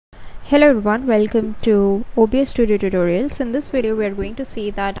Hello everyone, welcome to OBS Studio tutorials. In this video we are going to see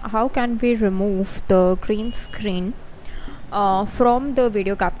that how can we remove the green screen from the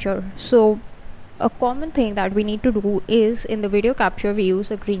video capture. So a common thing that we need to do is in the video capture we use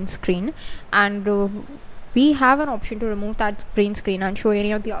a green screen, and we have an option to remove that green screen and show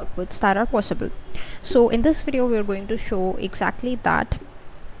any of the outputs that are possible. So in this video we are going to show exactly that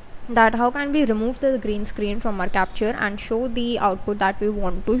how can we remove the green screen from our capture and show the output that we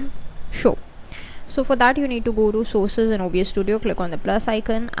want to show. So for that you need to go to sources in OBS Studio, click on the plus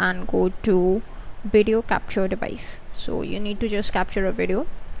icon and go to video capture device. So you need to just capture a video.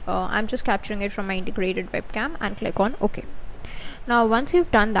 I'm just capturing it from my integrated webcam and click on OK. Now once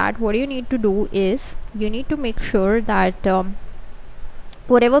you've done that, what you need to do is you need to make sure that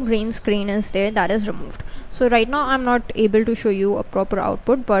whatever green screen is there, that is removed. So right now I'm not able to show you a proper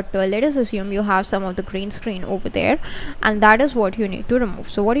output, but let us assume you have some of the green screen over there, and that is what you need to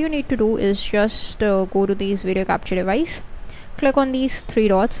remove. So what you need to do is just go to these video capture device, click on these three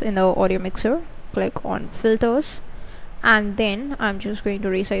dots in the audio mixer, click on filters, and then I'm just going to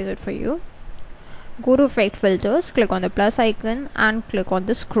resize it for you. Go to effect filters, click on the plus icon and click on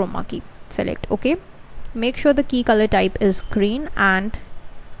this chroma key, select OK. Make sure the key color type is green, and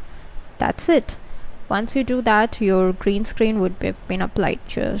that's it. Once you do that, your green screen would have been applied.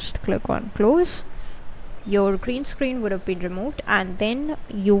 Just click on close. Your green screen would have been removed, and then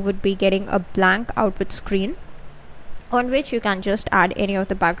you would be getting a blank output screen on which you can just add any of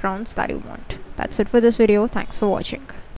the backgrounds that you want. That's it for this video. Thanks for watching.